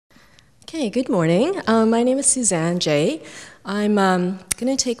Okay, good morning. My name is Suzanne Jay. I'm going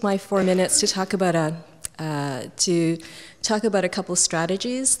to take my 4 minutes to talk about a couple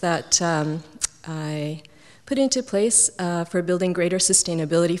strategies that I put into place for building greater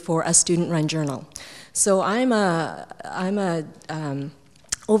sustainability for a student-run journal. So over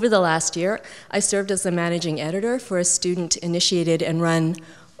the last year, I served as the managing editor for a student-initiated and run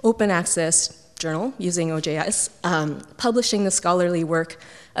open access journal using OJS, publishing the scholarly work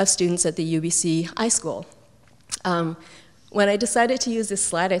of students at the UBC iSchool. When I decided to use this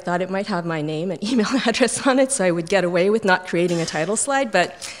slide, I thought it might have my name and email address on it, so I would get away with not creating a title slide,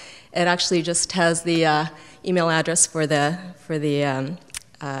 but it actually just has the email address for the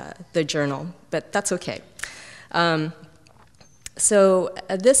journal, but that's okay. So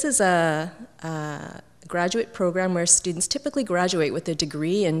this is a graduate program where students typically graduate with a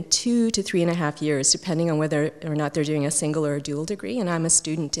degree in 2 to 3.5 years, depending on whether or not they're doing a single or a dual degree, and I'm a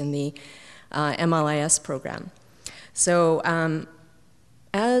student in the MLIS program. So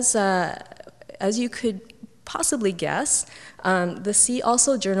as you could possibly guess, the See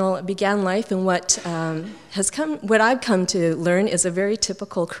Also Journal began life in what I've come to learn is a very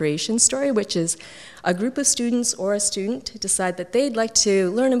typical creation story, which is a group of students or a student decide that they'd like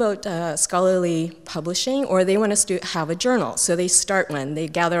to learn about scholarly publishing, or they want to have a journal. So they start one. They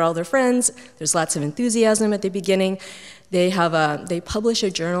gather all their friends. There's lots of enthusiasm at the beginning. They publish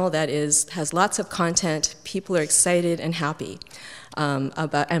a journal that has lots of content. People are excited and happy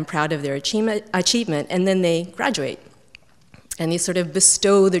and proud of their achievement, and then they graduate. And they sort of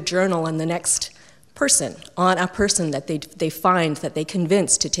bestow the journal on the next person, on a person that they find that they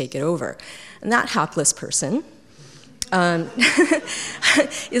convince to take it over. And that hapless person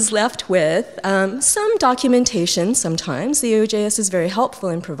is left with some documentation sometimes. The OJS is very helpful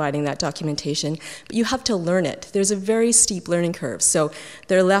in providing that documentation, but you have to learn it. There's a very steep learning curve. So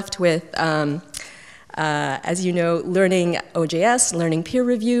they're left with, as you know, learning OJS, learning peer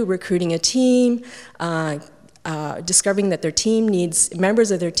review, recruiting a team, discovering that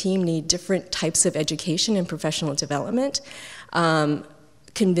members of their team need different types of education and professional development,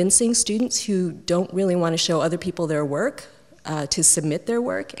 convincing students who don't really want to show other people their work to submit their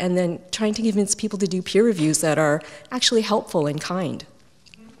work, and then trying to convince people to do peer reviews that are actually helpful and kind.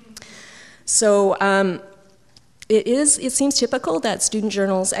 So it seems typical that student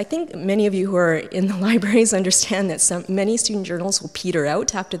journals, I think many of you who are in the libraries understand that many student journals will peter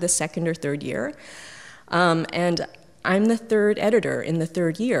out after the second or third year. And I'm the third editor in the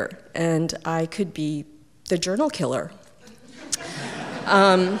third year, and I could be the journal killer.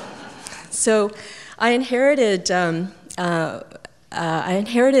 So I inherited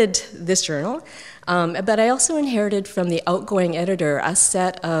this journal, but I also inherited from the outgoing editor a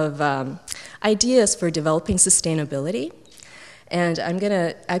set of ideas for developing sustainability. And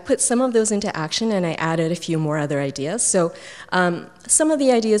I put some of those into action, and I added a few more other ideas. So some of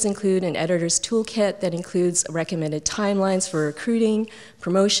the ideas include an editor's toolkit that includes recommended timelines for recruiting,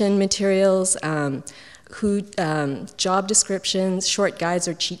 promotion materials, job descriptions, short guides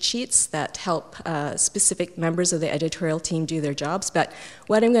or cheat sheets that help specific members of the editorial team do their jobs. But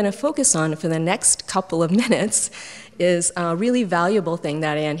what I'm going to focus on for the next couple of minutes is a really valuable thing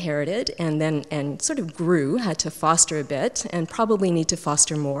that I inherited and sort of grew, had to foster a bit, and probably need to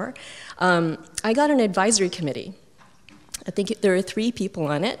foster more. I got an advisory committee. I think there are 3 people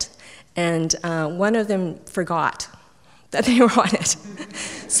on it, and one of them forgot that they were on it.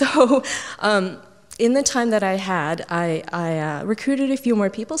 So in the time that I had, I recruited a few more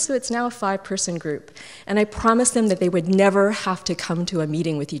people, so it's now a 5-person group. And I promised them that they would never have to come to a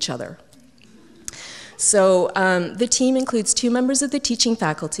meeting with each other. So the team includes 2 members of the teaching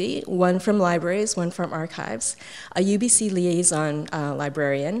faculty, one from libraries, one from archives, a UBC liaison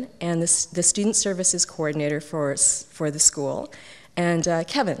librarian, and the student services coordinator for the school, and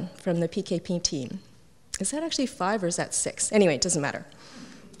Kevin from the PKP team. Is that actually 5 or is that 6? Anyway, it doesn't matter.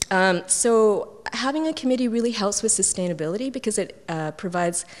 So having a committee really helps with sustainability because it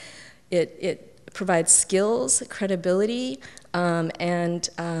provides skills, credibility, and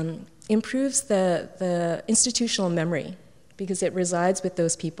improves the institutional memory because it resides with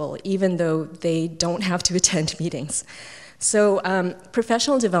those people even though they don't have to attend meetings. So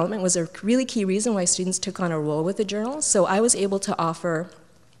professional development was a really key reason why students took on a role with the journal. So I was able to offer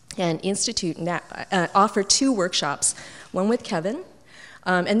offer 2 workshops, one with Kevin,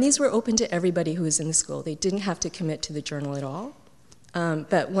 and these were open to everybody who was in the school. They didn't have to commit to the journal at all.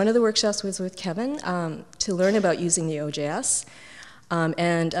 But one of the workshops was with Kevin to learn about using the OJS.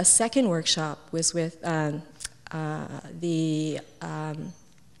 And a second workshop was with the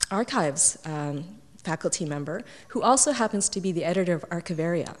archives faculty member, who also happens to be the editor of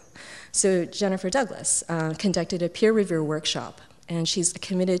Archivaria. So Jennifer Douglas conducted a peer review workshop, and she's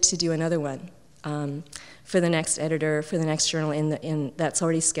committed to do another one for the next editor, for the next journal that's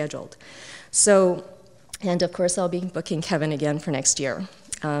already scheduled. So, and of course I'll be booking Kevin again for next year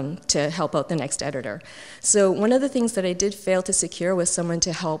to help out the next editor. So one of the things that I did fail to secure was someone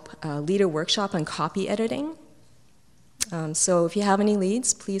to help lead a workshop on copy editing. So if you have any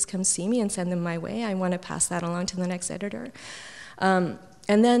leads, please come see me and send them my way. I want to pass that along to the next editor. And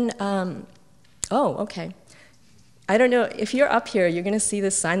then, oh, okay. I don't know, if you're up here, you're going to see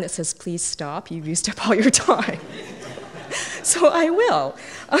this sign that says, please stop, you've used up all your time. So I will.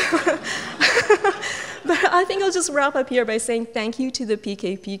 But I think I'll just wrap up here by saying thank you to the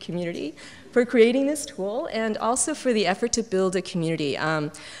PKP community for creating this tool and also for the effort to build a community.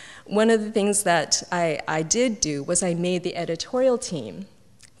 One of the things that I did do was I made the editorial team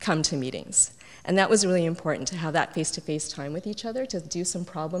come to meetings. And that was really important, to have that face-to-face time with each other, to do some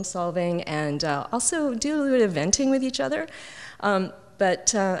problem solving and also do a little bit of venting with each other.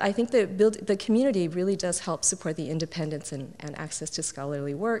 But I think that the community really does help support the independence and access to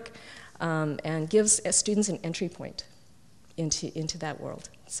scholarly work and gives students an entry point into that world.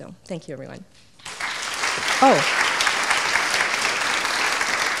 So thank you, everyone. Oh.